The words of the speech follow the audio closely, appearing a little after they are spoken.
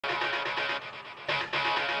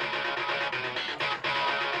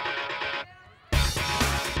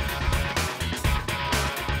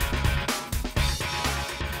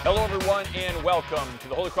Hello, everyone, and welcome to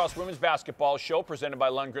the Holy Cross Women's Basketball Show presented by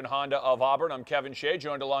Lundgren Honda of Auburn. I'm Kevin Shea,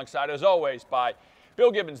 joined alongside, as always, by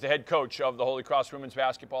Bill Gibbons, the head coach of the Holy Cross Women's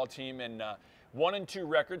Basketball team. And 1-2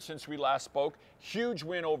 record since we last spoke. Huge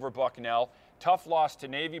win over Bucknell. Tough loss to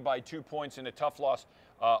Navy by 2 points and a tough loss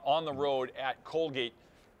on the road at Colgate.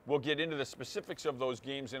 We'll get into the specifics of those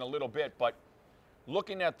games in a little bit, but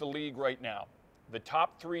looking at the league right now, the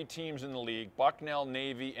top three teams in the league, Bucknell,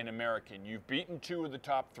 Navy, and American. You've beaten two of the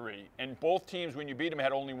top three, and both teams, when you beat them,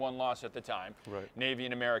 had only one loss at the time. Right. Navy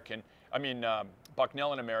and American.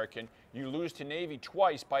 Bucknell and American. You lose to Navy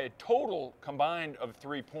twice by a total combined of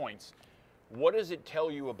 3 points. What does it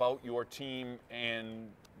tell you about your team, and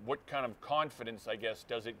what kind of confidence, I guess,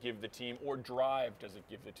 does it give the team, or drive does it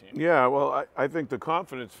give the team? Yeah, well, I think the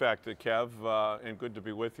confidence factor, Kev, and good to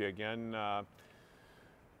be with you again,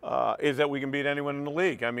 is that we can beat anyone in the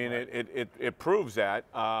league. I mean, it proves that.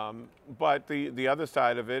 But the other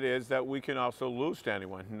side of it is that we can also lose to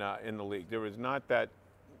anyone in the league. There is not that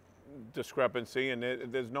discrepancy, and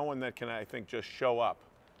there's no one that can, I think, just show up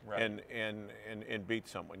and beat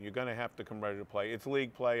someone. You're going to have to come ready to play. It's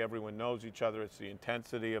league play. Everyone knows each other. It's the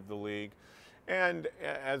intensity of the league. And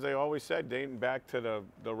as I always said, dating back to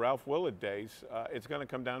the Ralph Willard days, it's going to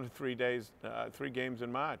come down to 3 days, 3 games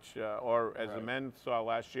in March, or as the men saw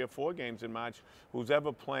last year, 4 games in March. Who's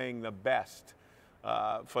ever playing the best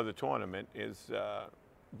for the tournament is,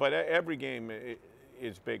 but every game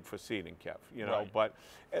is big for seeding, Kev. You know, but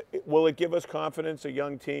will it give us confidence? A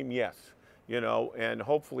young team, yes. You know, and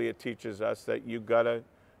hopefully it teaches us that you got to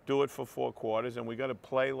do it for 4 quarters, and we got to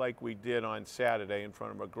play like we did on Saturday in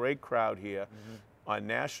front of a great crowd here on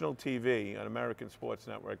national TV, on American Sports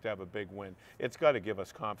Network, to have a big win. It's got to give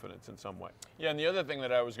us confidence in some way. Yeah, and the other thing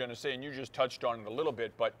that I was going to say, and you just touched on it a little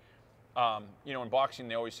bit, but you know, in boxing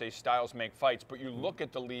they always say styles make fights, but you look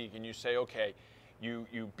at the league and you say, okay,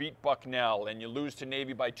 you beat Bucknell and you lose to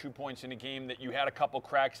Navy by 2 points in a game that you had a couple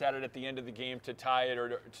cracks at it at the end of the game to tie it or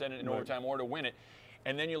to send it in overtime or to win it.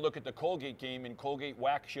 And then you look at the Colgate game, and Colgate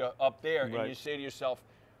whacks you up there, and you say to yourself,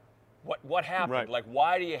 what happened? Like,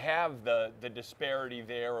 why do you have the disparity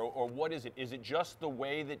there, or what is it? Is it just the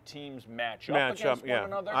way that teams match up against one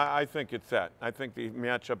another? I think it's that. I think they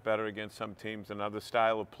match up better against some teams, another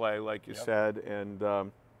style of play, like you said.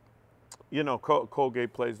 And, you know,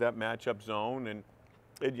 Colgate plays that matchup zone,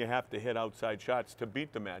 and you have to hit outside shots to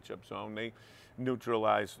beat the matchup zone. They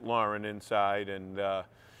neutralize Lauren inside, and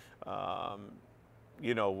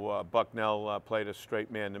you know, Bucknell played a straight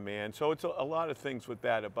man-to-man. So it's a lot of things with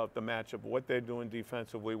that about the matchup, what they're doing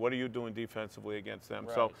defensively, what are you doing defensively against them.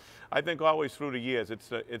 So I think always through the years it's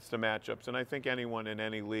the matchups. And I think anyone in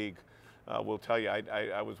any league will tell you.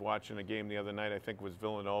 I was watching a game the other night, I think it was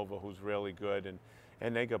Villanova, who's really good,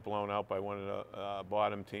 and they got blown out by one of the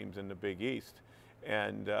bottom teams in the Big East.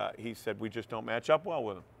 And he said, we just don't match up well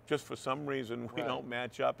with them. Just for some reason, we don't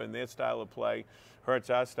match up, and their style of play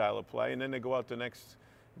hurts our style of play. And then they go out the next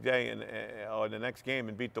day or the next game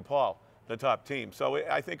and beat DePaul, the top team. So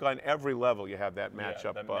I think on every level you have that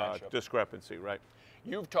matchup, discrepancy, right?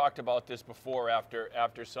 You've talked about this before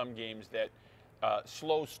after some games that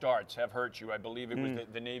slow starts have hurt you. I believe it was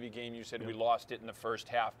the Navy game. You said we lost it in the first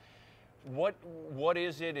half. What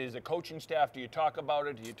is it? Is the coaching staff? Do you talk about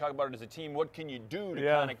it? Do you talk about it as a team? What can you do to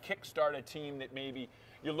kind of kickstart a team that maybe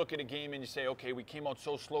you look at a game and you say, okay, we came out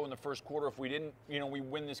so slow in the first quarter. If we didn't, you know, we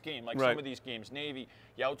win this game. Like some of these games, Navy,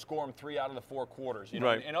 you outscore them 3 out of the 4 quarters. You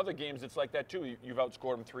know, in other games, it's like that too. You've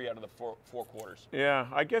outscored them 3 out of the four quarters. Yeah,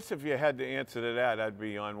 I guess if you had to answer to that, I'd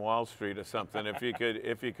be on Wall Street or something.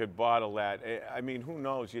 if you could bottle that. I mean, who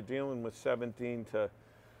knows? You're dealing with 17 to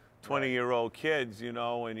 20-year-old kids, you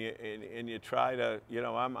know, and you try to, you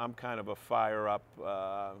know, I'm kind of a fire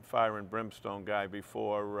and brimstone guy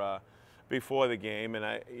before the game, and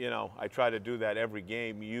I try to do that every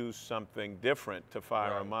game, use something different to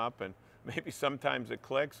fire them up, and maybe sometimes it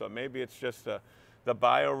clicks, or maybe it's just the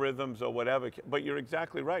biorhythms or whatever. But you're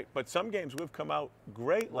exactly right. But some games we've come out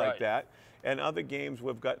great like that, and other games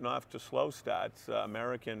we've gotten off to slow starts.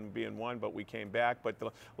 American being one, but we came back. But the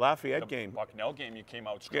Lafayette game, Bucknell game, you came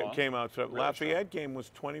out strong. Really Lafayette game was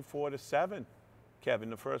 24-7, Kevin,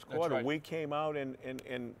 the first quarter. We came out and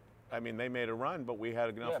I mean, they made a run, but we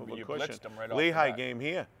had enough of a cushion. Lehigh game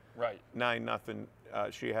here, 9-0.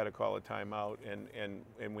 She had to call a timeout,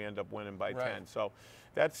 and we end up winning by 10. So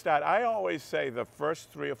that start, I always say the first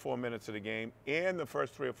 3 or 4 minutes of the game and the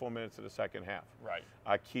first 3 or 4 minutes of the second half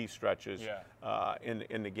are key stretches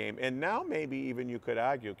in the game. And now maybe even you could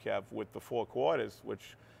argue, Kev, with the 4 quarters,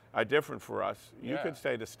 which are different for us. You Yeah. could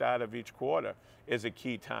say the start of each quarter is a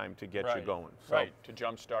key time to get you going. So, Right, to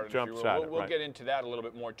jumpstart it. If you will. Jumpstart it, We'll right. get into that a little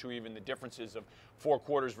bit more too, even the differences of 4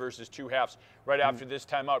 quarters versus 2 halves right after this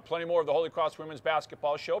timeout. Plenty more of the Holy Cross Women's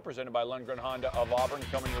Basketball Show presented by Lundgren Honda of Auburn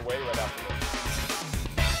coming your way right after this.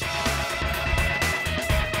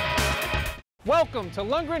 Welcome to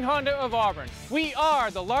Lundgren Honda of Auburn. We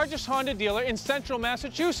are the largest Honda dealer in central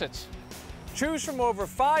Massachusetts. Choose from over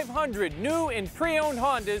 500 new and pre-owned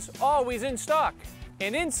Hondas, always in stock.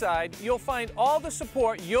 And inside, you'll find all the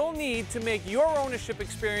support you'll need to make your ownership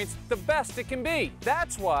experience the best it can be.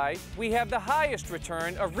 That's why we have the highest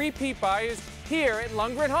return of repeat buyers here at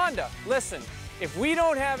Lundgren Honda. Listen, if we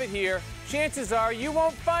don't have it here, chances are you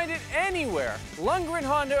won't find it anywhere. Lundgren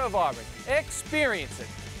Honda of Auburn. Experience it.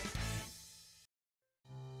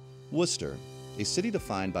 Worcester, a city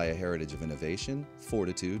defined by a heritage of innovation,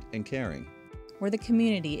 fortitude, and caring. Where the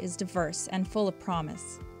community is diverse and full of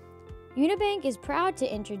promise. Unibank is proud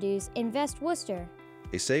to introduce Invest Worcester,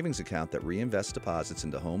 A savings account that reinvests deposits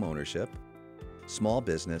into home ownership, small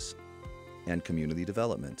business, and community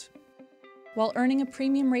development. While earning a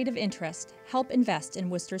premium rate of interest, help invest in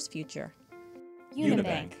Worcester's future.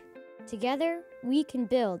 Unibank. Together, we can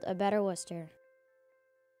build a better Worcester.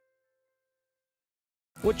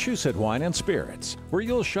 Wachusett Wine and Spirits, where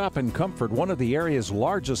you'll shop in comfort one of the area's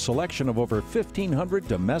largest selection of over 1,500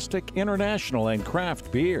 domestic, international, and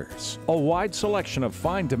craft beers. A wide selection of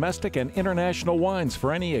fine domestic and international wines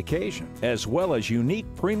for any occasion, as well as unique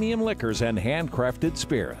premium liquors and handcrafted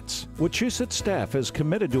spirits. Wachusett staff is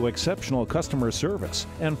committed to exceptional customer service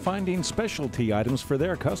and finding specialty items for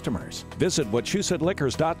their customers. Visit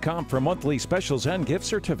WachusettLiquors.com for monthly specials and gift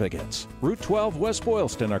certificates. Route 12 West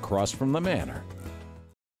Boylston, across from the Manor.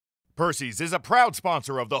 Percy's is a proud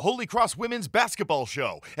sponsor of the Holy Cross Women's Basketball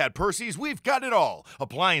Show. At Percy's, we've got it all.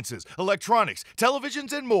 Appliances, electronics,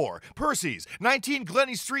 televisions, and more. Percy's, 19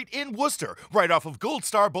 Glennie Street in Worcester, right off of Gold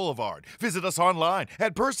Star Boulevard. Visit us online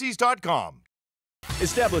at percys.com.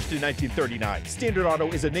 Established in 1939, Standard Auto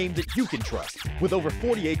is a name that you can trust. With over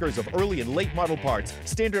 40 acres of early and late model parts,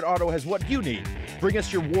 Standard Auto has what you need. Bring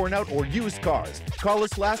us your worn out or used cars. Call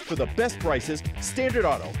us last for the best prices. Standard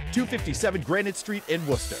Auto, 257 Granite Street in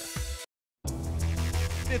Worcester.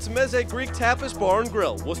 It's Meze Greek Tapas Bar and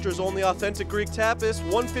Grill, Worcester's only authentic Greek tapas,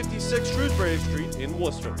 156 Shrewsbury Street in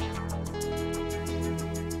Worcester.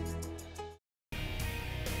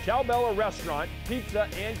 Calbella Restaurant, Pizza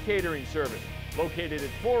and Catering Service, located at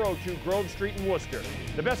 402 Grove Street in Worcester.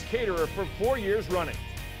 The best caterer for 4 years running.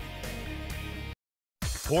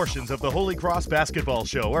 Portions of the Holy Cross Basketball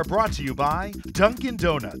Show are brought to you by Dunkin'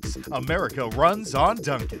 Donuts. America runs on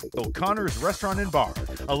Dunkin'. O'Connor's Restaurant and Bar,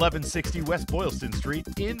 1160 West Boylston Street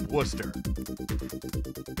in Worcester.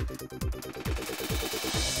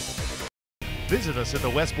 Visit us at the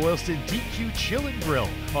West Boylston DQ Chill and Grill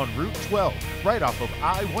on Route 12, right off of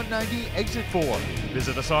I-190 Exit 4.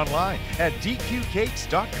 Visit us online at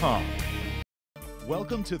dqcakes.com.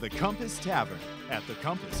 Welcome to the Compass Tavern. At the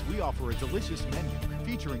Compass, we offer a delicious menu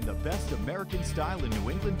featuring the best American style and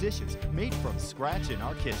New England dishes made from scratch in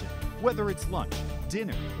our kitchen. Whether it's lunch,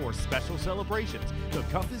 dinner, or special celebrations, the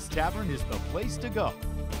Compass Tavern is the place to go.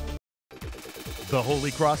 The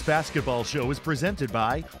Holy Cross Basketball Show is presented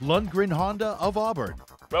by Lundgren Honda of Auburn.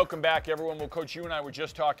 Welcome back, everyone. Well, Coach, you and I were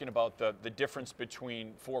just talking about the difference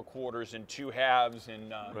between 4 quarters and 2 halves,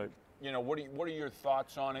 and Right. you know, what are your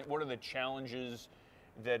thoughts on it? What are the challenges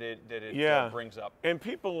that it brings up? And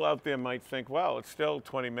people out there might think, well, it's still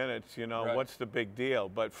 20 minutes, you know, Right. what's the big deal?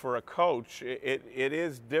 But for a coach, it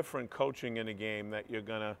is different coaching in a game that you're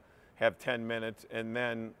going to have 10 minutes and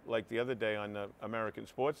then, like the other day on the American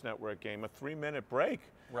Sports Network game, a 3-minute break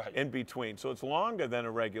Right. in between. So it's longer than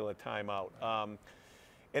a regular timeout.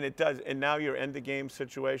 And it does, and now you're end of game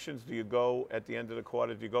situations. Do you go at the end of the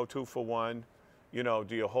quarter, do you go 2 for 1? You know,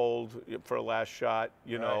 do you hold for a last shot,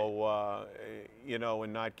 you know,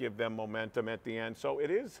 and not give them momentum at the end? So it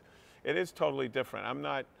is totally different.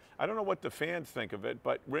 I don't know what the fans think of it,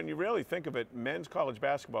 but when you really think of it, men's college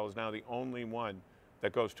basketball is now the only one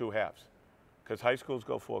that goes 2 halves. Because high schools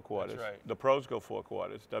go 4 quarters. That's right. The pros go 4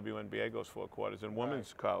 quarters. WNBA goes 4 quarters, and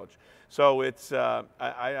women's college. So it's, I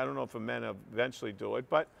don't know if the men eventually do it,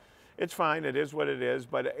 but it's fine. It is what it is.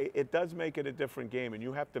 But it does make it a different game, and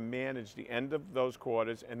you have to manage the end of those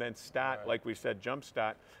quarters and then start, Right. like we said, jump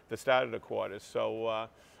start the start of the quarters. So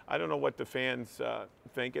I don't know what the fans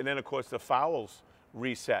think. And then, of course, the fouls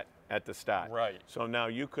reset at the start. Right. So now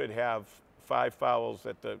you could have 5 fouls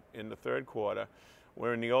in the third quarter,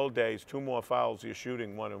 Where in the old days, 2 more fouls, you're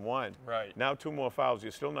shooting 1-1. Right. Now 2 more fouls,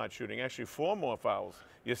 you're still not shooting. Actually, 4 more fouls,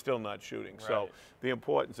 you're still not shooting. Right. So the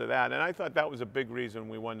importance of that. And I thought that was a big reason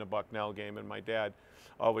we won the Bucknell game. And my dad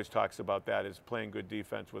always talks about that, is playing good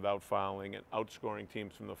defense without fouling and outscoring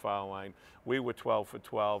teams from the foul line. We were 12 for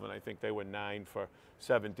 12, and I think they were 9 for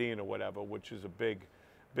 17 or whatever, which is a big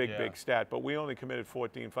stat. But we only committed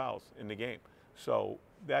 14 fouls in the game. So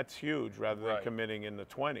that's huge rather than committing in the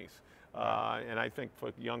 20s. And I think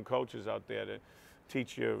for young coaches out there to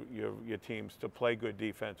teach your teams to play good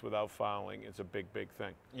defense without fouling is a big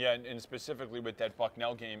thing. Yeah, and specifically with that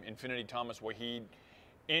Bucknell game, Infinity Thomas Wahid,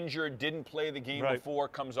 injured, didn't play the game before,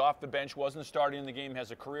 comes off the bench, wasn't starting in the game,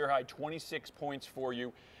 has a career-high 26 points for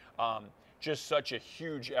you. Just such a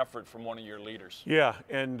huge effort from one of your leaders. Yeah,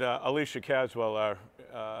 and Alicia Caswell, our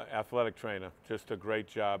athletic trainer, just a great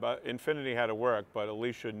job. Infinity had to work, but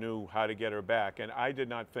Alicia knew how to get her back, and I did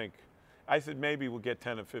not think, I said maybe we'll get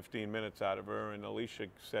 10 or 15 minutes out of her, and Alicia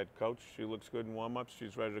said, Coach, she looks good in warm-ups,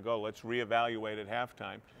 she's ready to go. Let's reevaluate at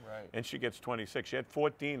halftime. Right. And she gets 26. She had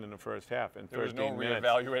 14 in the first half in 13 minutes.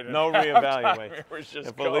 There was no reevaluating. No reevaluate. It was just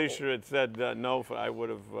if Alicia had said no, I would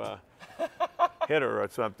have hit her or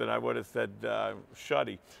something. I would have said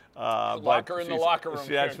shutty. Lock her in the locker room.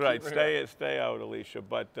 That's right. Stay out, Alicia.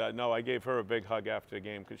 But no, I gave her a big hug after the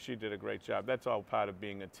game because she did a great job. That's all part of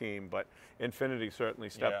being a team. But Infinity certainly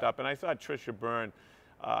stepped up. And I thought Trisha Byrne,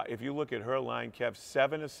 if you look at her line, Kev,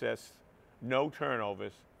 7 assists, no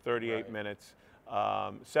turnovers, 38 minutes,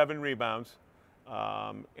 7 rebounds.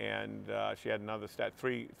 And she had another stat,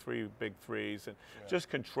 three big threes, and just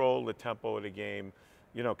control the tempo of the game.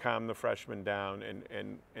 You know, calm the freshmen down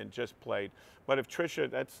and just played. But if Trisha,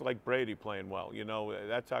 that's like Brady playing well, you know,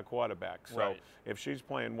 that's our quarterback. So if she's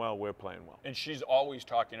playing well, we're playing well. And she's always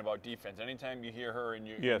talking about defense. Anytime you hear her in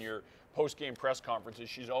your post-game press conferences,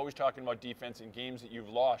 she's always talking about defense. In games that you've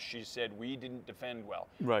lost, she said, we didn't defend well.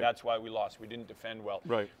 Right. That's why we lost. We didn't defend well.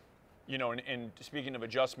 Right. You know, and speaking of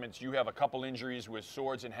adjustments, you have a couple injuries with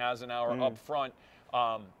Swords and Hasenauer up front.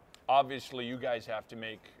 Obviously, you guys have to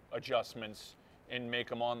make adjustments and make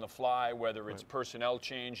them on the fly, whether it's personnel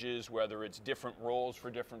changes, whether it's different roles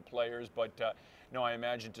for different players. But no, I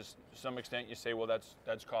imagine to some extent you say, well,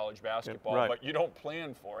 that's college basketball, but you don't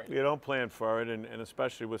plan for it. You don't plan for it, and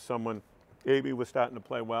especially with someone, Amy was starting to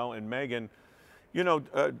play well, and Megan, you know,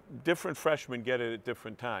 different freshmen get it at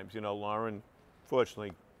different times. You know, Lauren,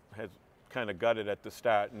 fortunately, has kind of got it at the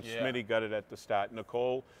start, and Smitty got it at the start.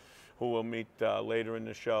 Nicole, who we'll meet later in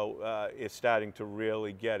the show, is starting to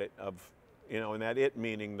really get it of, you know, and that it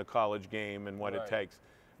meaning the college game and what it takes.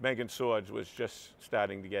 Megan Swords was just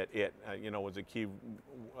starting to get it, you know, was a key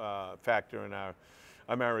factor in our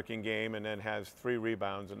American game, and then has 3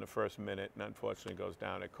 rebounds in the first minute and unfortunately goes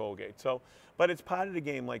down at Colgate. So, but it's part of the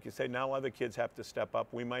game, like you say. Now other kids have to step up.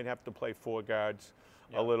 We might have to play 4 guards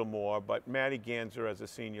a little more, but Maddie Ganser as a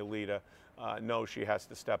senior leader knows she has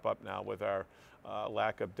to step up now with our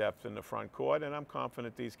lack of depth in the front court, and I'm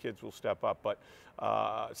confident these kids will step up. But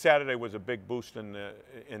Saturday was a big boost in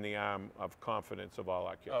the arm of confidence of all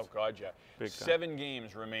our kids. Oh God, yeah. Big 7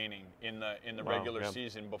 games remaining in the regular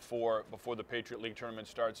season before the Patriot League tournament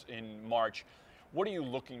starts in March. What are you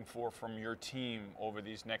looking for from your team over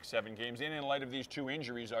these next 7 games? And in light of these 2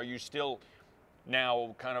 injuries, are you still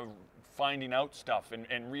now kind of finding out stuff and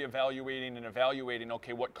reevaluating and evaluating,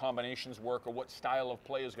 okay, what combinations work or what style of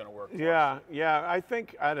play is going to work for us? Yeah. I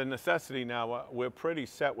think out of necessity now, we're pretty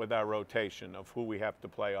set with our rotation of who we have to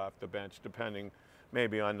play off the bench, depending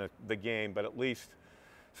maybe on the game, but at least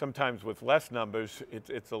sometimes with less numbers,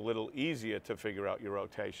 it's a little easier to figure out your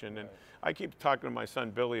rotation. And I keep talking to my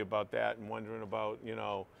son Billy about that and wondering about, you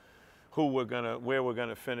know, where we're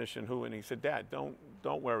gonna finish and who. And he said, Dad,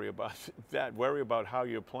 don't worry about that. Worry about how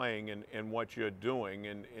you're playing and what you're doing,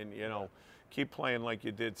 and you know, keep playing like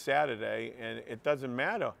you did Saturday. And it doesn't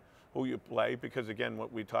matter who you play, because again,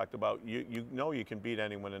 what we talked about, you know you can beat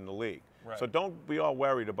anyone in the league. So don't be all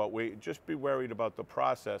worried about just be worried about the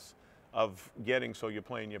process of getting so you're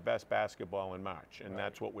playing your best basketball in March, and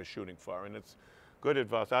that's what we're shooting for. And it's good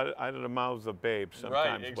advice out of the mouths of babes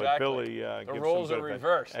sometimes, but Billy the roles are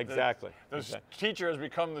reversed. Exactly. The teacher has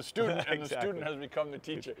become the student, and the student has become the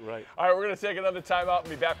teacher. Right. All right, we're going to take another timeout and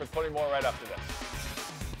be back with plenty more right after this.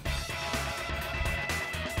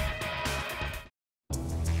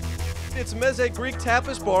 It's Meze Greek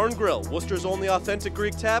Tapas Bar and Grill, Worcester's only authentic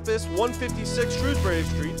Greek tapas, 156 Shrewsbury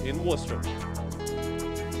Street in Worcester.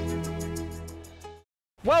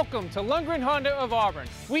 Welcome to Lundgren Honda of Auburn.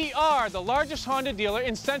 We are the largest Honda dealer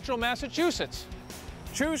in central Massachusetts.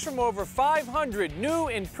 Choose from over 500 new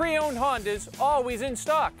and pre-owned Hondas, always in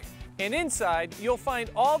stock. And inside, you'll find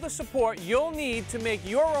all the support you'll need to make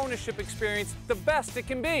your ownership experience the best it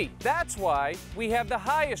can be. That's why we have the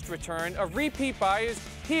highest return of repeat buyers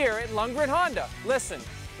here at Lundgren Honda. Listen,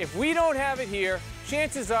 if we don't have it here,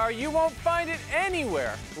 chances are you won't find it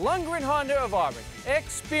anywhere. Lundgren Honda of Auburn.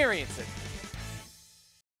 Experience it.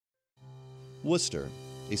 Worcester,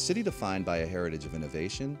 a city defined by a heritage of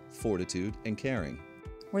innovation, fortitude, and caring.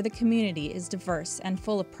 Where the community is diverse and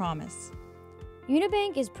full of promise.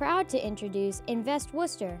 Unibank is proud to introduce Invest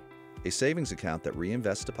Worcester, A savings account that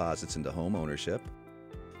reinvests deposits into home ownership,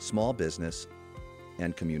 small business,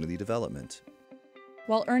 and community development.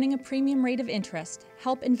 While earning a premium rate of interest,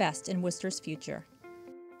 help invest in Worcester's future.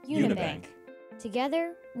 Unibank.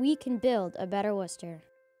 Together, we can build a better Worcester.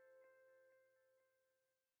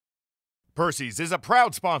 Percy's is a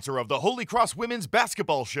proud sponsor of the Holy Cross Women's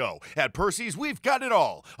Basketball Show. At Percy's, we've got it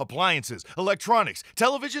all. Appliances, electronics,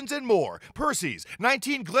 televisions, and more. Percy's,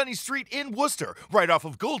 19 Glennie Street in Worcester, right off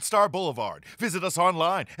of Gold Star Boulevard. Visit us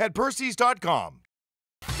online at percys.com.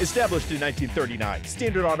 Established in 1939,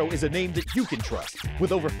 Standard Auto is a name that you can trust.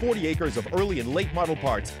 With over 40 acres of early and late model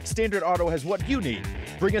parts, Standard Auto has what you need.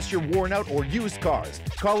 Bring us your worn out or used cars.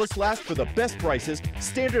 Call us last for the best prices.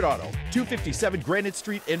 Standard Auto, 257 Granite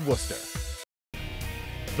Street in Worcester.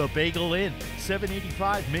 The Bagel Inn,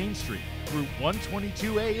 785 Main Street, Route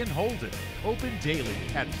 122A in Holden. Open daily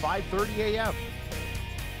at 5:30 a.m.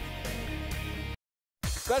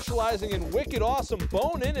 Specializing in wicked awesome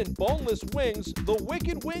bone-in and boneless wings, the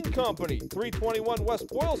Wicked Wing Company, 321 West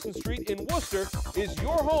Boylston Street in Worcester, is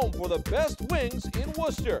your home for the best wings in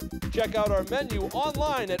Worcester. Check out our menu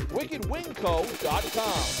online at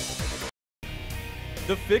wickedwingco.com.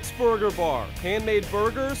 The Fix Burger Bar, handmade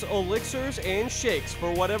burgers, elixirs, and shakes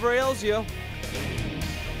for whatever ails you.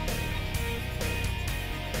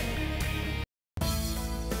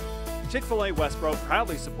 Chick-fil-A Westboro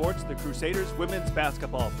proudly supports the Crusaders women's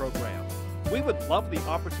basketball program. We would love the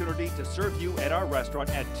opportunity to serve you at our restaurant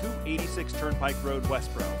at 286 Turnpike Road,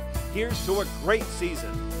 Westboro. Here's to a great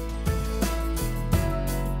season.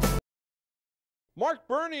 Mark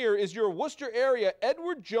Bernier is your Worcester area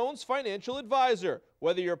Edward Jones financial advisor.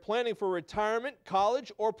 Whether you're planning for retirement,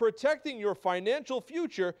 college, or protecting your financial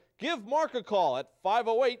future, give Mark a call at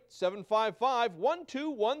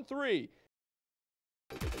 508-755-1213.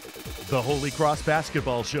 The Holy Cross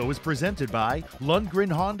Basketball Show is presented by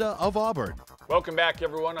Lundgren Honda of Auburn. Welcome back,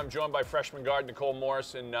 everyone. I'm joined by freshman guard Nicole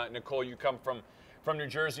Morris. And Nicole, you come from New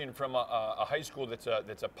Jersey and from a high school that's a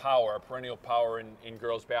power, a perennial power in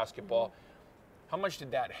girls basketball. Mm-hmm. How much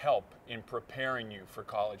did that help in preparing you for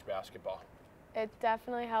college basketball? It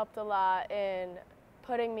definitely helped a lot in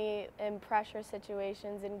putting me in pressure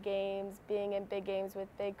situations in games, being in big games with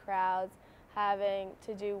big crowds. Having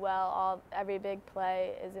to do well, every big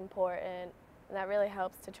play is important, and that really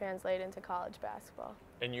helps to translate into college basketball.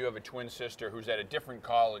 And you have a twin sister who's at a different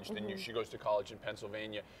college than you. She goes to college in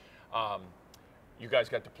Pennsylvania. You guys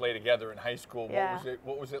got to play together in high school. Yeah.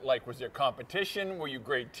 What was it like? Was there competition? Were you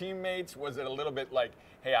great teammates? Was it a little bit like,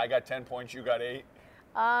 hey, I got 10 points, you got 8?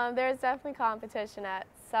 There's definitely competition at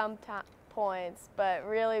some points, but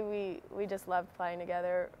really we just loved playing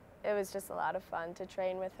together. It was just a lot of fun to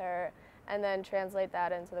train with her and then translate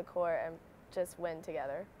that into the court and just win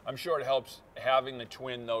together. I'm sure it helps having the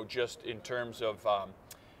twin, though, just in terms of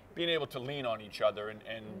being able to lean on each other and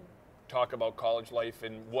talk about college life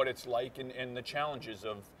and what it's like and the challenges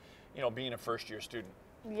of, being a first-year student.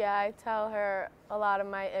 Yeah, I tell her a lot of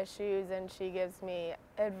my issues, and she gives me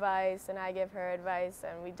advice, and I give her advice,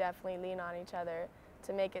 and we definitely lean on each other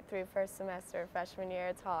to make it through first semester. Freshman year,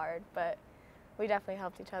 it's hard, but we definitely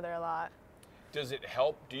helped each other a lot. Does it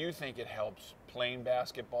help? Do you think it helps playing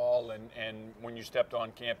basketball and when you stepped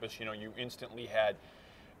on campus, you instantly had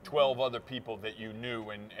 12 other people that you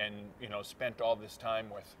knew and spent all this time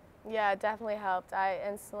with? Yeah, it definitely helped. I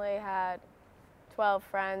instantly had 12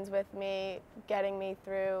 friends with me, getting me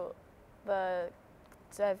through the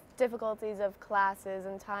difficulties of classes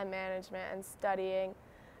and time management and studying,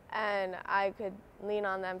 and I could lean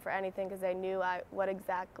on them for anything because they knew what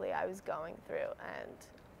exactly I was going through, and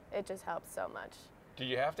it just helps so much. Do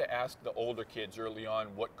you have to ask the older kids early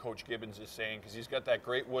on what Coach Gibbons is saying? Because he's got that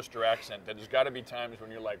great Worcester accent that there's got to be times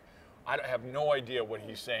when you're like, I have no idea what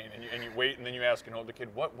he's saying, and you wait, and then you ask an older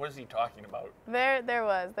kid, what is he talking about? There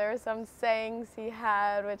were some sayings he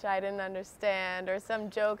had which I didn't understand, or some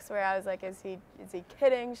jokes where I was like, is he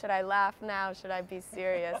kidding? Should I laugh now? Should I be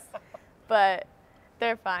serious? But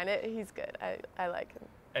they're fine. He's good. I like him.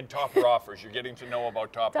 And topper offers. You're getting to know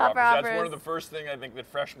about topper offers. That's one of the first things I think that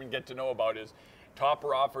freshmen get to know about is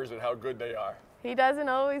topper offers and how good they are. He doesn't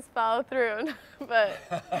always follow through, but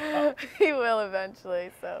he will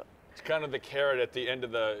eventually. So. It's kind of the carrot at the end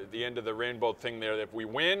of the rainbow thing there. That if we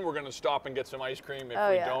win, we're going to stop and get some ice cream. If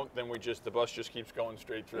we don't, then the bus just keeps going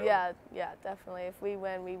straight through. Yeah, definitely. If we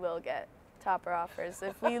win, we will get topper offers.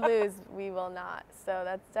 If we lose, we will not. So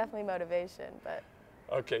that's definitely motivation. But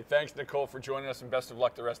okay, thanks, Nicole, for joining us, and best of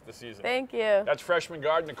luck the rest of the season. Thank you. That's freshman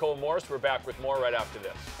guard Nicole Morris. We're back with more right after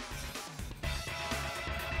this.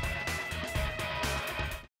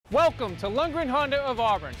 Welcome to Lundgren Honda of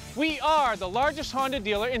Auburn. We are the largest Honda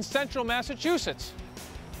dealer in central Massachusetts.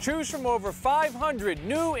 Choose from over 500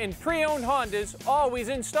 new and pre-owned Hondas, always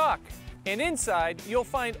in stock. And inside, you'll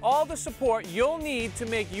find all the support you'll need to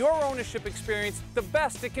make your ownership experience the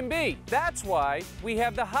best it can be. That's why we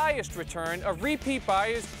have the highest return of repeat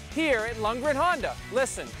buyers here at Lundgren Honda.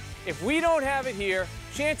 Listen, if we don't have it here,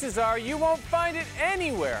 chances are you won't find it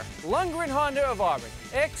anywhere. Lundgren Honda of Auburn.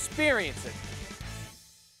 Experience it.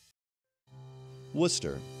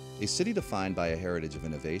 Worcester, a city defined by a heritage of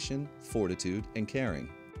innovation, fortitude, and caring.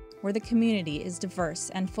 Where the community is diverse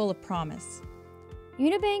and full of promise.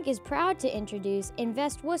 Unibank is proud to introduce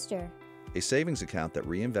Invest Worcester, A savings account that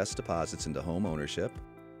reinvests deposits into home ownership,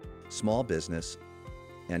 small business,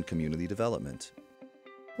 and community development.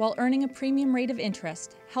 While earning a premium rate of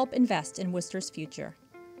interest, help invest in Worcester's future.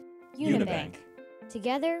 Unibank.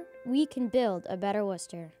 Together, we can build a better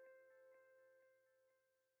Worcester.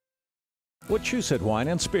 Wachusett Wine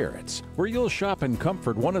and Spirits, where you'll shop in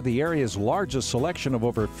comfort one of the area's largest selection of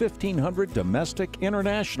over 1,500 domestic,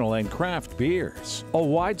 international, and craft beers. A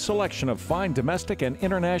wide selection of fine domestic and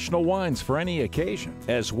international wines for any occasion,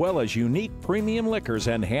 as well as unique premium liquors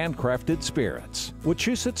and handcrafted spirits.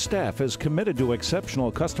 Wachusett staff is committed to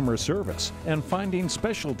exceptional customer service and finding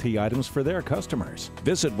specialty items for their customers.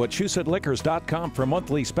 Visit WachusettLiquors.com for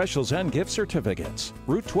monthly specials and gift certificates.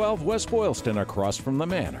 Route 12 West Boylston, across from the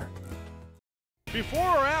Manor. Before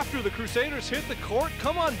or after the Crusaders hit the court,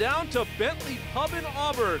 come on down to Bentley Pub in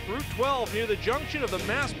Auburn, Route 12 near the junction of the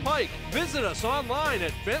Mass Pike. Visit us online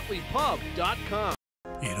at bentleypub.com.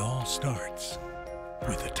 It all starts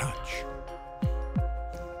with a touch.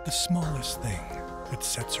 The smallest thing that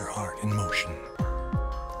sets her heart in motion.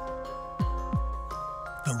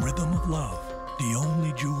 The rhythm of love, the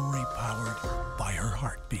only jewelry powered by her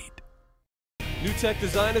heartbeat. New Tech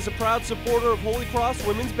Design is a proud supporter of Holy Cross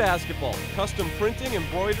Women's Basketball. Custom printing,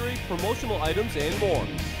 embroidery, promotional items, and more.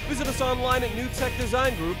 Visit us online at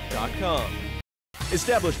newtechdesignGroup.com.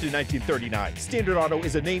 Established in 1939, Standard Auto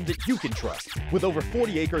is a name that you can trust. With over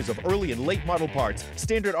 40 acres of early and late model parts,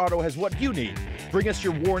 Standard Auto has what you need. Bring us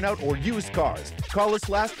your worn out or used cars. Call us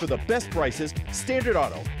last for the best prices. Standard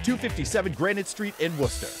Auto, 257 Granite Street in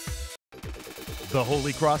Worcester. The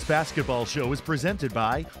Holy Cross Basketball Show is presented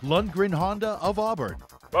by Lundgren Honda of Auburn.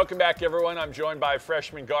 Welcome back, everyone. I'm joined by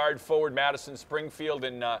freshman guard forward Madison Springfield.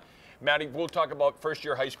 And Maddie, we'll talk about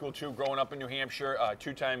first-year high school, too, growing up in New Hampshire,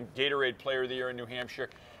 two-time Gatorade Player of the Year in New Hampshire.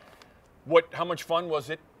 How much fun was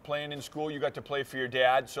it playing in school? You got to play for your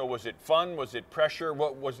dad, so was it fun? Was it pressure?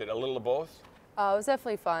 What was it, a little of both? It was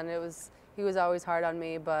definitely fun. He was always hard on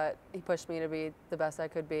me, but he pushed me to be the best I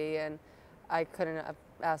could be, and I couldn't have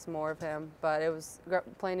asked more of him. But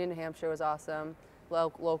playing in New Hampshire was awesome.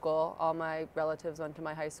 Local, all my relatives went to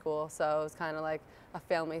my high school, so it was kind of like a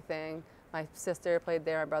family thing. My sister played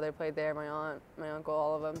there, my brother played there, my aunt, my uncle,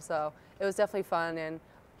 all of them. So it was definitely fun, and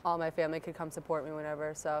all my family could come support me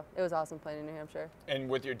whenever. So it was awesome playing in New Hampshire. And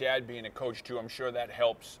with your dad being a coach too, I'm sure that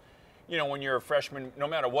helps. You know, when you're a freshman, no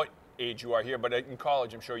matter what age you are here, but in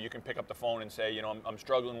college, I'm sure you can pick up the phone and say, you know, I'm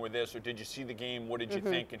struggling with this, or did you see the game? What did you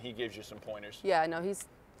think? And he gives you some pointers. Yeah, no, he's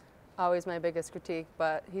always my biggest critique,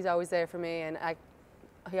 but he's always there for me, and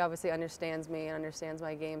he obviously understands me and understands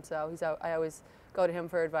my game, so I always go to him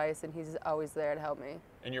for advice, and he's always there to help me.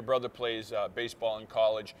 And your brother plays baseball in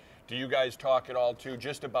college. Do you guys talk at all, too,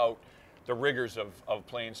 just about the rigors of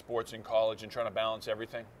playing sports in college and trying to balance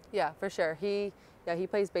everything? Yeah, for sure. He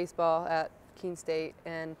plays baseball at Keene State,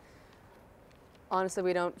 and honestly,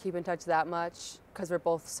 we don't keep in touch that much because we're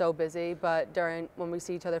both so busy, but when we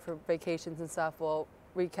see each other for vacations and stuff, we'll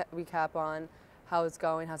recap on how it's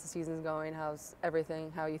going, how's the season's going, how's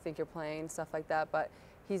everything, how you think you're playing, stuff like that. But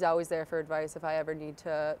he's always there for advice. If I ever need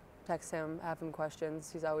to text him, have him questions,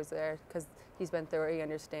 he's always there because he's been through it. He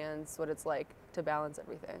understands what it's like to balance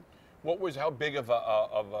everything. How big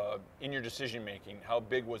in your decision making, how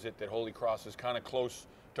big was it that Holy Cross is kind of close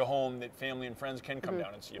to home, that family and friends can come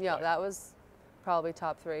down and see you play? Yeah, that was probably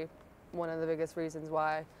top three. One of the biggest reasons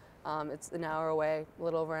why. It's an hour away, a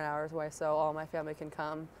little over an hour away, so all my family can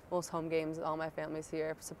come. Most home games, all my family's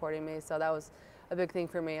here supporting me, so that was a big thing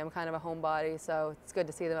for me. I'm kind of a homebody, so it's good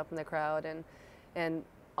to see them up in the crowd, and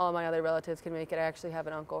all my other relatives can make it. I actually have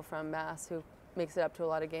an uncle from Mass who makes it up to a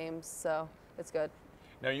lot of games, so it's good.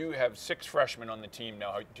 Now you have 6 freshmen on the team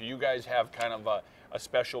now. Do you guys have kind of a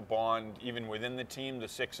special bond even within the team, the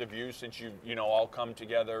 6 of you, since you know all come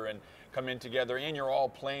together and come in together, and you're all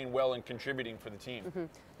playing well and contributing for the team? Mm-hmm.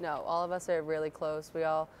 No, all of us are really close. We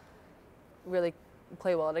all really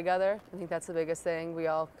play well together. I think that's the biggest thing. We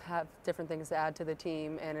all have different things to add to the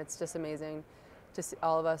team, and it's just amazing to see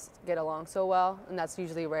all of us get along so well, and that's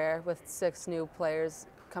usually rare with 6 new players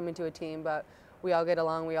coming to a team, but we all get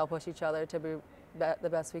along, we all push each other to be the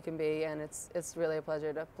best we can be, and it's really a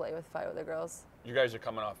pleasure to play with 5 other girls. You guys are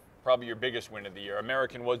coming off probably your biggest win of the year.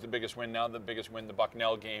 American was the biggest win, now the biggest win, the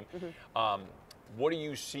Bucknell game. Mm-hmm. What do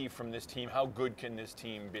you see from this team? How good can this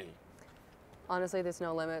team be? Honestly, there's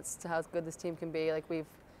no limits to how good this team can be. Like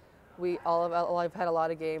I've had a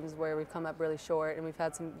lot of games where we've come up really short, and we've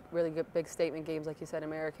had some really good big statement games, like you said,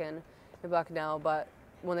 American and Bucknell. But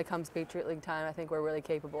when it comes to Patriot League time, I think we're really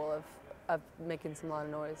capable of making a lot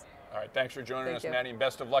of noise. All right, thanks for joining us, you. Maddie, and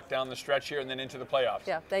best of luck down the stretch here and then into the playoffs.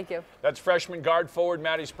 Yeah, thank you. That's freshman guard forward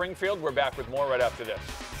Maddie Springfield. We're back with more right after this.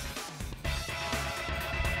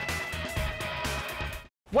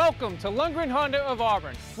 Welcome to Lundgren Honda of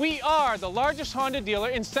Auburn. We are the largest Honda dealer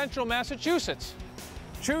in central Massachusetts.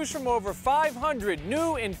 Choose from over 500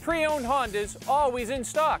 new and pre-owned Hondas, always in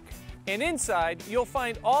stock. And inside, you'll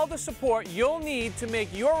find all the support you'll need to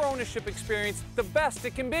make your ownership experience the best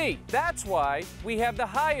it can be. That's why we have the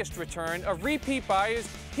highest return of repeat buyers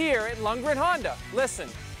here at Lundgren Honda. Listen,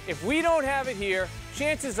 if we don't have it here,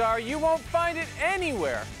 chances are you won't find it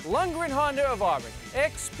anywhere. Lundgren Honda of Auburn.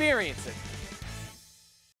 Experience it.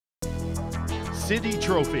 City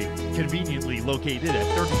Trophy, conveniently located at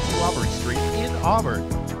 32 Auburn Street in Auburn.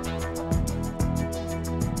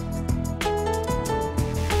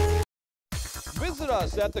 Visit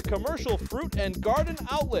us at the Commercial Fruit and Garden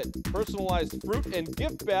Outlet. Personalized fruit and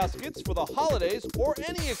gift baskets for the holidays or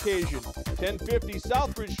any occasion. 1050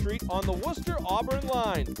 Southbridge Street on the Worcester-Auburn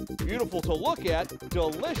line. Beautiful to look at,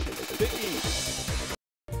 delicious to eat.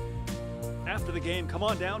 After the game, come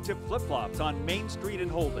on down to Flip Flops on Main Street in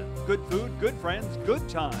Holden. Good food, good friends, good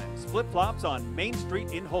times. Flip Flops on Main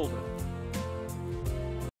Street in Holden.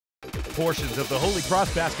 Portions of the Holy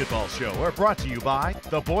Cross Basketball Show are brought to you by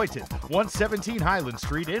The Boynton, 117 Highland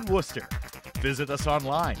Street in Worcester. Visit us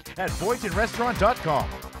online at boyntonrestaurant.com.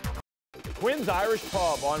 Quinn's Irish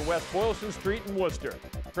Pub on West Boylston Street in Worcester.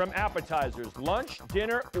 From appetizers, lunch,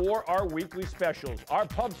 dinner, or our weekly specials, our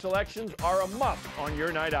pub selections are a must on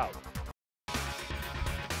your night out.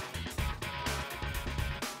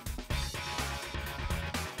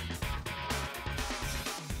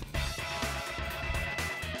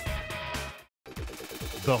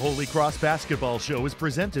 The Holy Cross Basketball Show is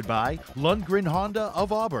presented by Lundgren Honda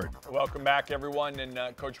of Auburn. Welcome back, everyone.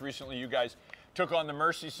 And Coach, recently you guys took on the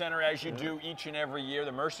Mercy Center, as you do each and every year.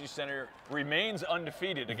 The Mercy Center remains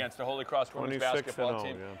undefeated against the Holy Cross women's basketball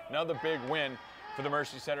team. Yeah. Another big win for the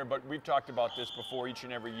Mercy Center, but we've talked about this before each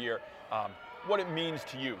and every year. What it means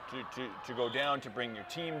to you to go down, to bring your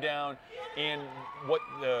team down, and what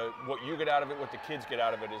you get out of it, what the kids get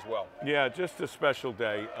out of it as well. Yeah, just a special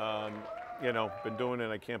day. You know, been doing it,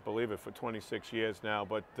 I can't believe it, for 26 years now,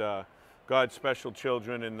 but God's special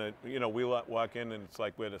children, and you know, we walk in and it's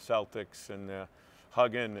like we're the Celtics, and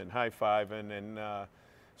hugging and high-fiving, and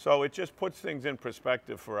so it just puts things in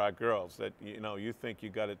perspective for our girls, that, you know, you think you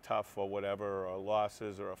got it tough or whatever, or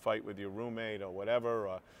losses, or a fight with your roommate or whatever,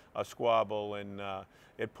 or a squabble, and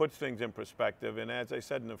it puts things in perspective. And as I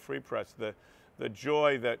said in the Free Press, the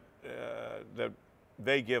joy that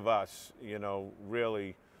they give us, you know,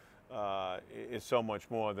 really is so much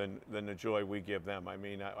more than the joy we give them. I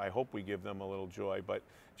mean, I hope we give them a little joy, but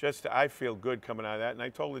just I feel good coming out of that. And I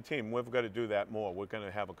told the team, we've got to do that more. We're going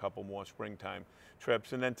to have a couple more springtime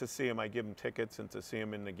trips. And then to see him, I give him tickets, and to see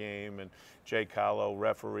him in the game. And Jay Carlo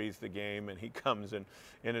referees the game, and he comes in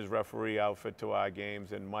his referee outfit to our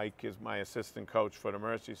games. And Mike is my assistant coach for the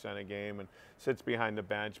Mercy Center game and sits behind the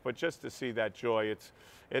bench. But just to see that joy,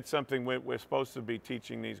 it's something we're supposed to be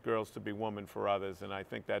teaching these girls to be women for others, and I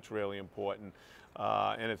think that's really important,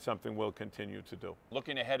 and it's something we'll continue to do.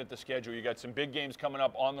 Looking ahead at the schedule, you got some big games coming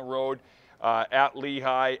up on the road, at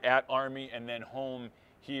Lehigh, at Army, and then home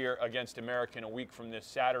here against American a week from this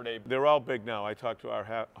Saturday. They're all big now. I talked to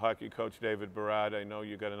our hockey coach, David Barad. I know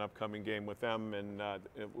you got an upcoming game with them, and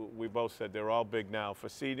we both said they're all big now for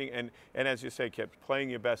seeding. And as you say, kept playing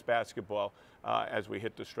your best basketball. as we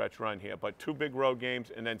hit the stretch run here. But 2 big road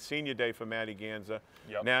games, and then Senior Day for Maddie Ganza.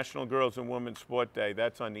 Yep. National Girls and Women's Sport Day.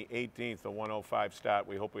 That's on the 18th, a 1:05 start.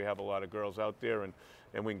 We hope we have a lot of girls out there, and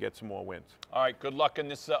we can get some more wins. All right, good luck in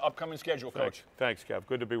this upcoming schedule, Coach. Thanks, Kev.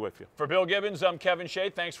 Good to be with you. For Bill Gibbons, I'm Kevin Shea.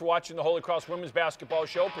 Thanks for watching the Holy Cross Women's Basketball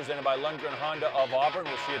Show presented by Lundgren Honda of Auburn.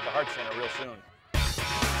 We'll see you at the Hart Center real soon.